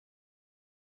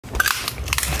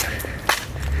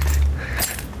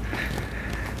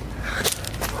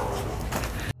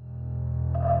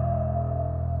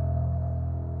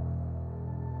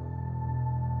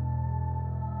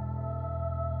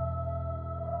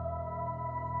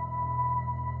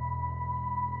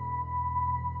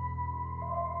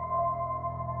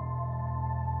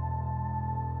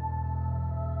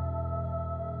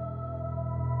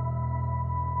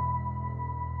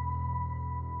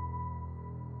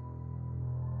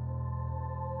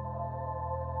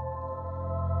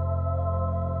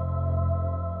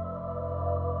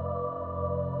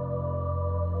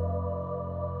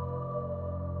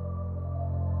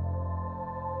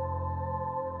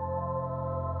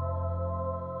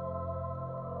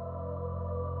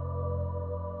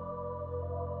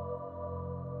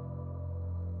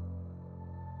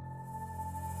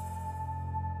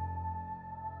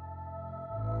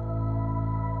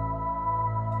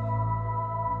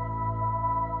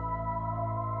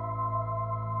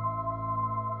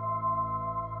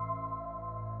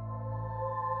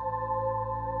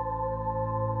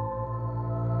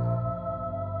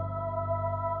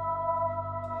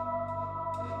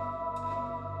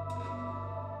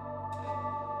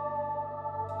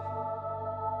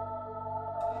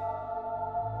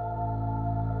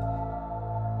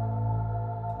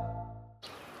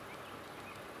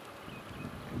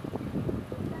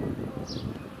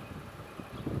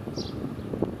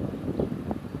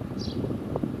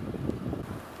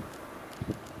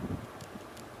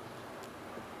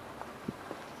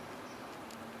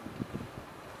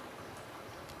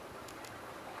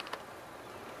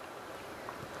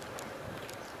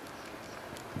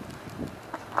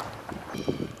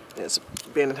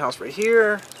abandoned house right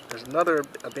here. There's another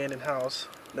abandoned house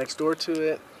next door to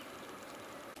it.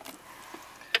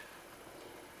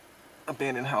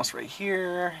 Abandoned house right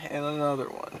here, and another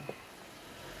one.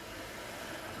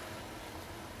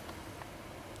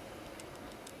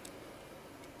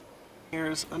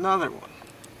 Here's another one.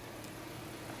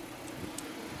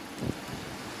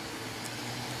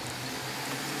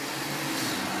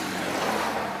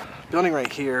 Building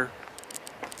right here,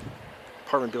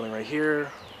 apartment building right here.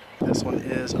 This one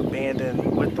is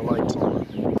abandoned with the lights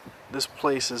on. This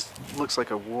place looks like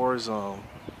a war zone.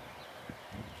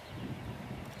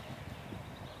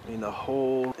 I mean, the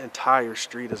whole entire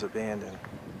street is abandoned.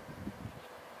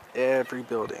 Every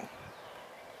building.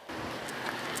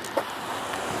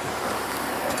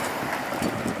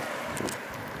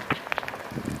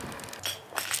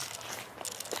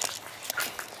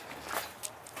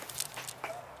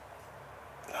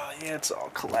 Oh yeah, it's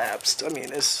all collapsed. I mean,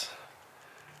 this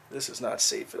is not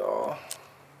safe at all.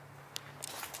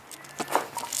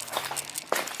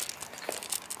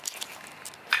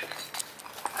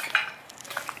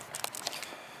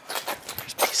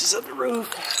 There's pieces of the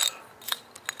roof.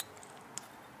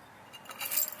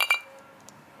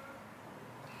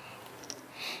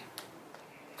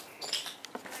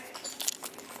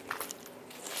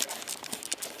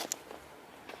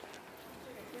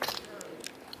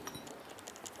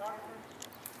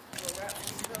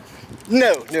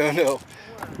 No. You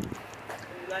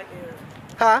like it?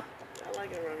 Huh? I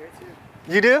like it around here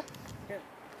too. You do? Yeah.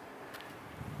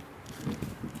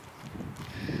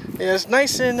 Yeah, it's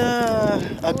nice and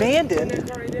abandoned. That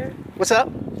car right there? What's up?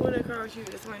 Who in that car with you?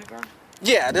 That's somebody in the car?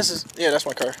 Yeah, that's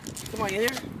my car. Somebody in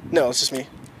there? No, it's just me.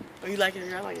 Oh, you like it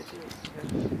here? I like it too. Yeah.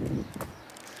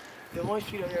 The one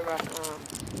street over here about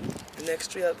the next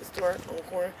street up the store on the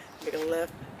corner, make a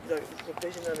left. The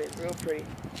vision of it is real pretty.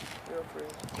 Real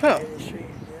pretty. Huh. In the street,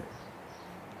 yeah.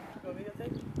 Go video thing?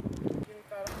 Give me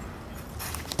 $5.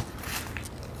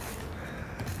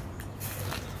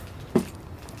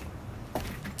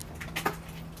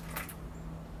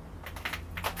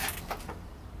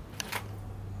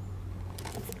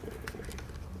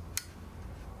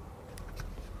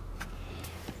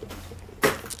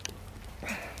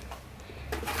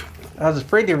 I was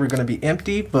afraid they were going to be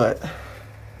empty, but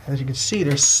as you can see,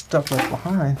 there's stuff left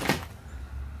behind.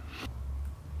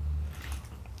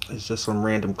 It's just some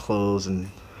random clothes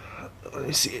and, let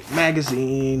me see,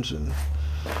 magazines and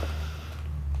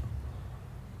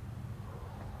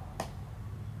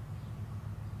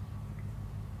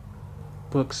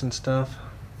books and stuff.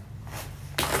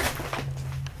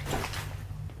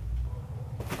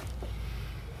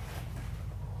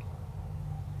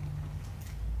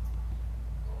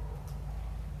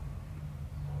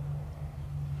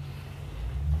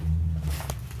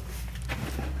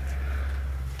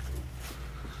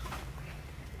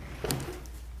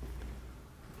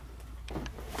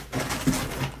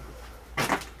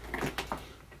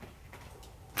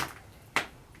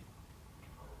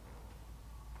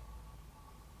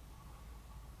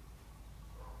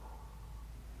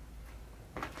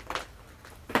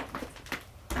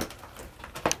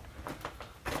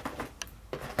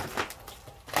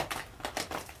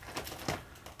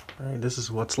 Alright, this is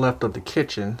what's left of the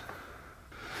kitchen.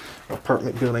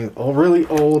 Apartment building, oh, really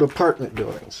old apartment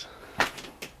buildings.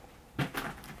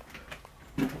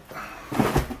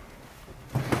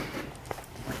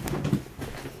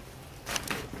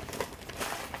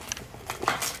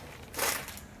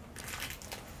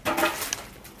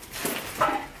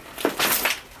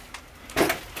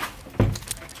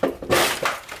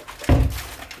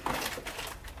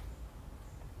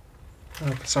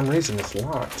 Oh, for some reason it's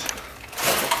locked.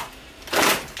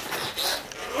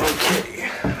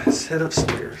 Let's head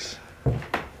upstairs.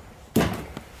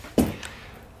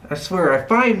 I swear, I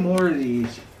find more of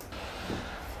these.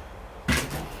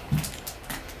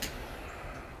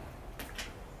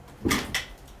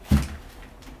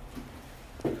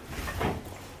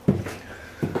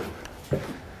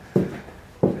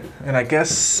 And I guess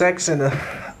sex in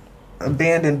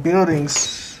abandoned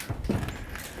buildings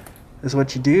is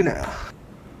what you do now.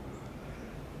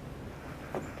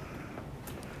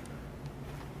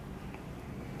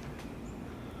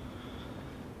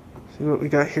 See what we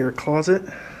got here, a closet.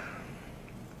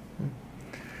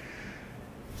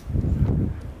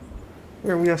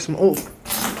 Here we have some old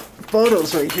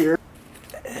photos right here.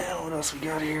 And what else we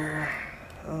got here?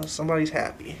 Oh, somebody's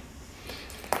happy.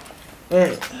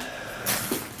 Alright.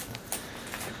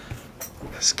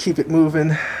 Let's keep it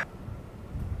moving.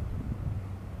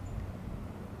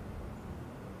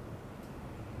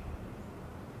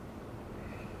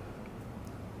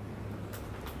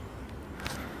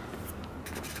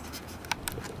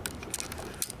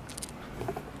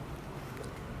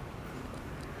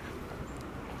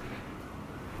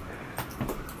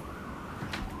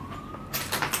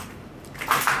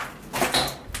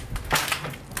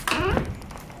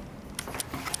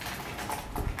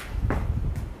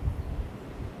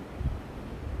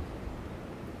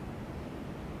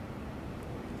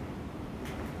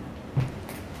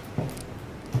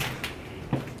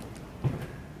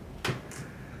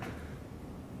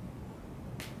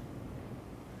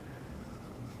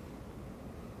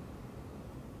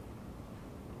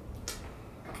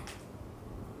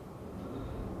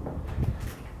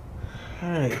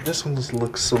 Alright, this one just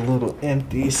looks a little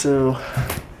empty, so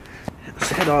let's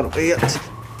head all the way up to the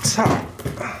top.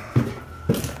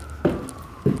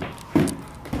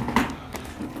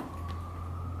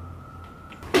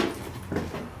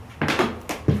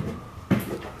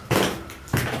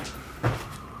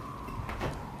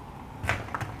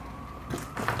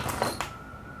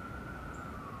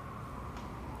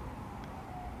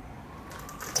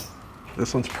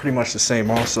 This one's pretty much the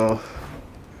same also.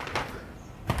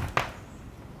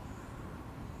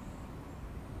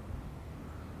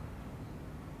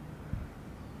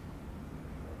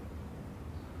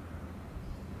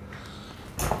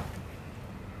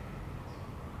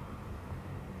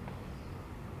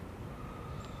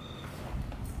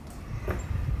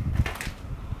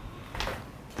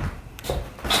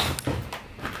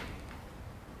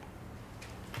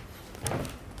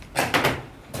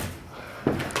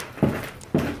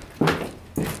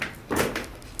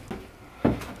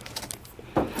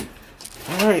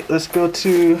 Alright, let's go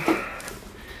to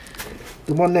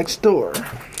the one next door.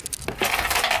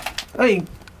 Hey,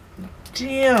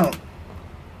 damn.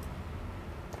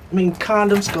 I mean,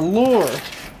 condoms galore.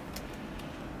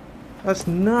 That's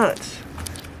nuts.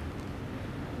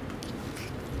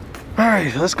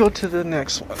 Alright, let's go to the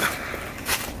next one.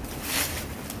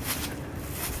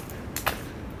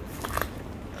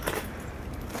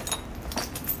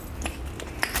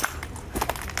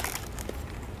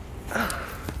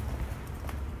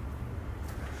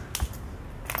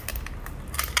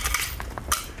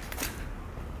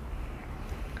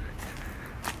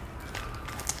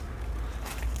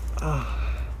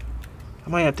 I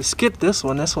might have to skip this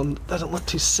one. This one doesn't look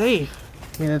too safe.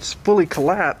 I mean, it's fully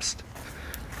collapsed.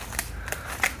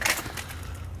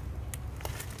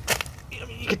 I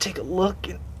mean, you could take a look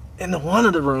in one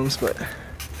of the rooms, but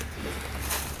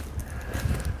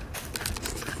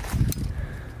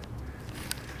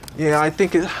yeah,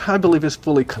 I believe it's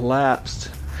fully collapsed.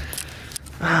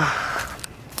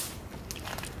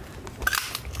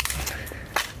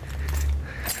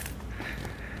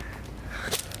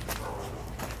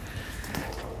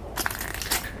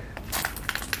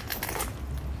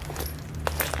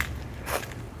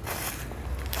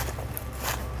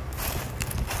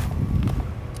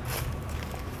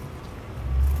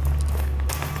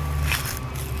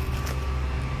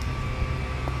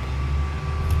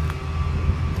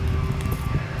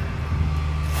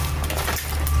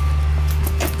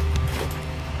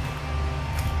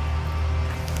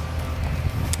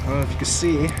 I don't know if you can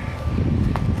see.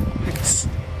 Let's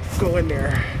go in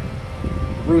there.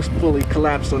 Roof fully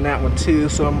collapsed on that one too,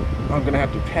 so I'm gonna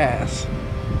have to pass.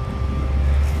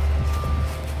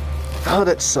 Oh,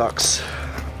 that sucks.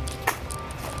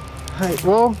 Alright,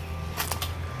 well,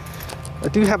 I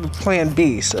do have a plan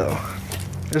B, so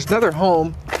there's another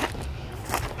home.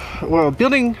 Well, a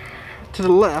building to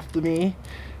the left of me,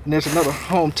 and there's another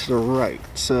home to the right,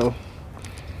 so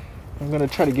I'm gonna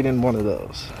try to get in one of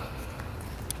those.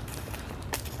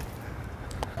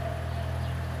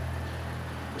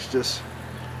 It's just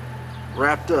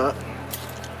wrapped up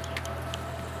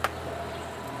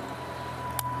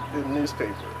in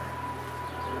newspaper.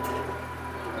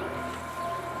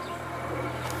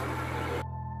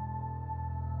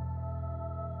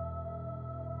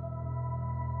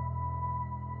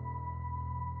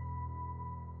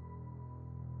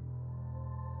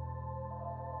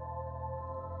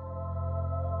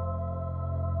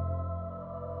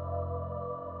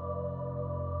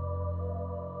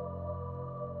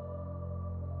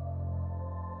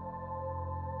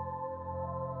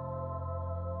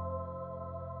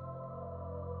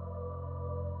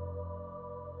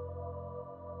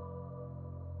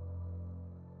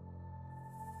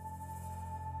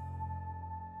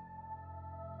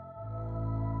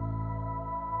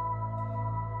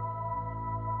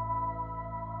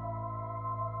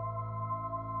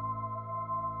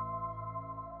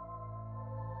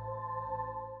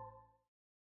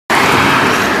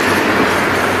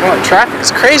 Well, traffic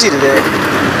is crazy today.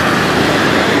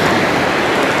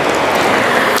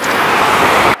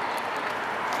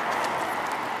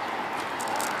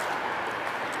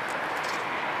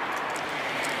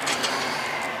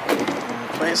 And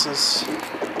the place is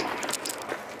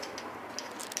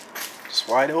just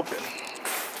wide open.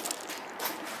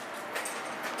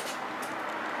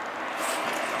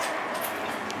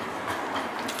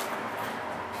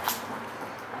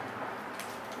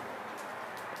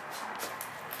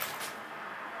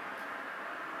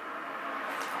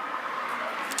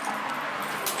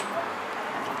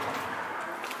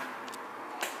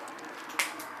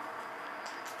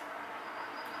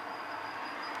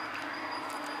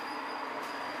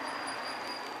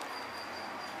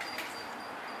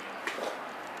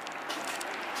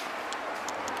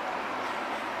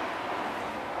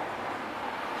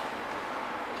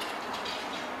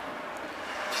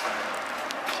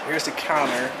 Here's the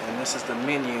counter, and this is the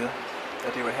menu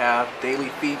that they would have. Daily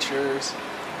features.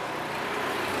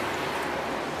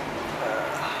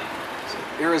 So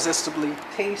irresistibly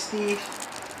tasty.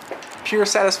 Pure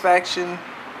satisfaction.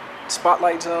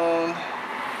 Spotlight zone.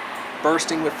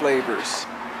 Bursting with flavors.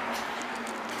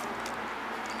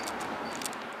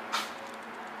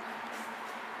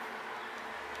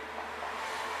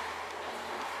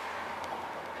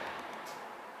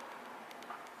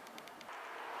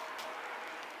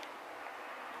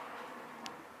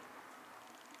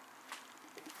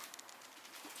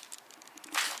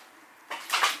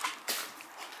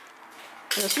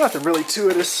 There's nothing really to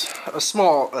it. It's a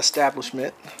small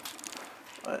establishment,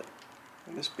 but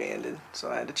it was abandoned,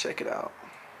 so I had to check it out.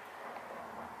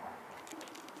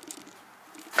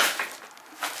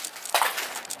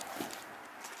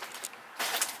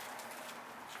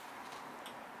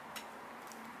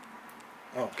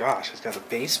 Oh gosh, it's got a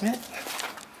basement.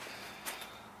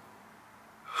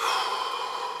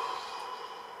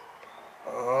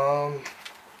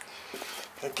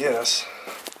 I guess.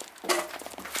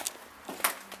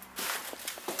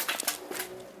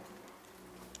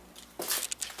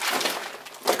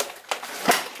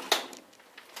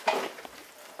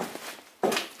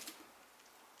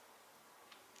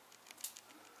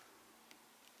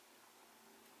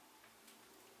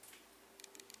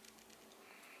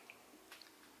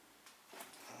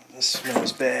 This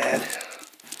smells bad.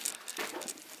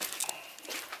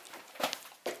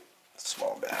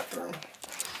 Small bathroom.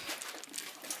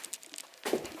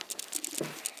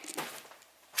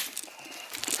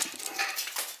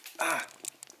 Ah,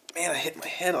 man, I hit my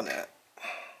head on that.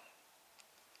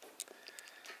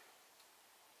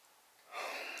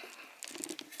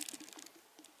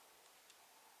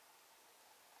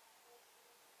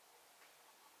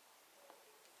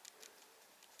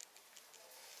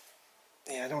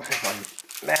 Yeah, I don't have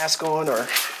my mask on or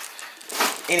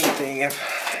anything. I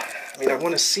mean, I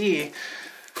want to see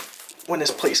when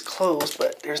this place closed,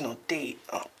 but there's no date.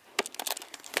 Oh.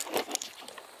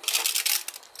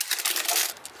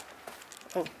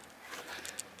 Oh.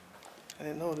 I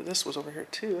didn't know that this was over here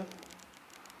too.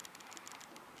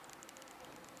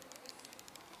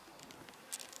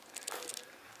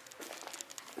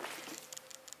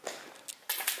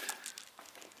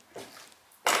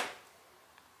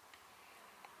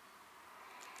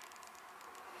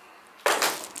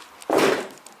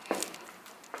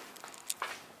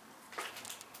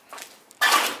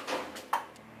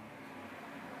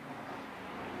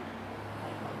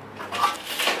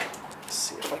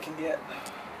 See if I can get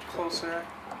closer.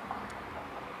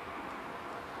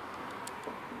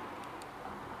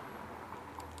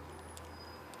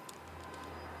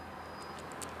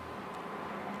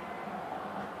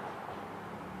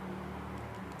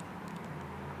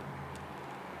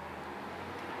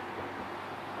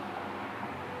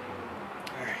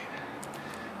 Alright.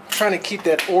 Trying to keep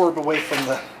that orb away from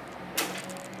the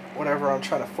whatever I'm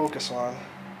trying to focus on.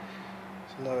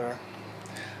 It's another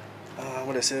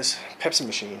what is this? Pepsi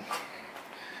machine.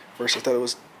 First I thought it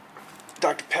was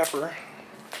Dr. Pepper.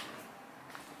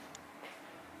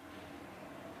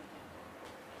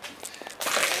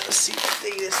 Let's see what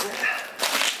date is it.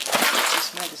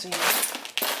 This magazine.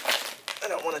 I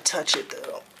don't want to touch it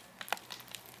though.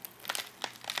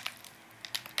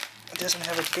 It doesn't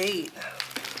have a date.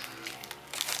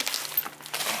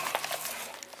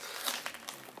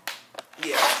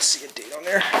 Yeah, I don't see a date on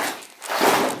there.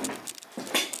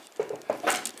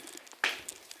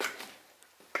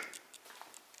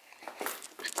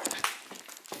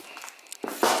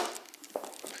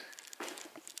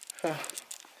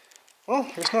 Well,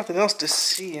 there's nothing else to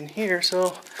see in here,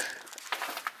 so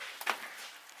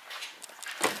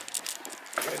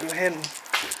I'm gonna go ahead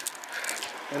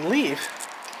and leave.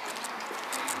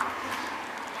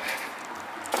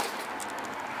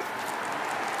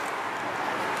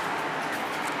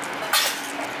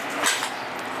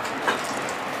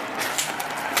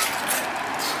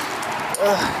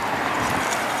 Ugh.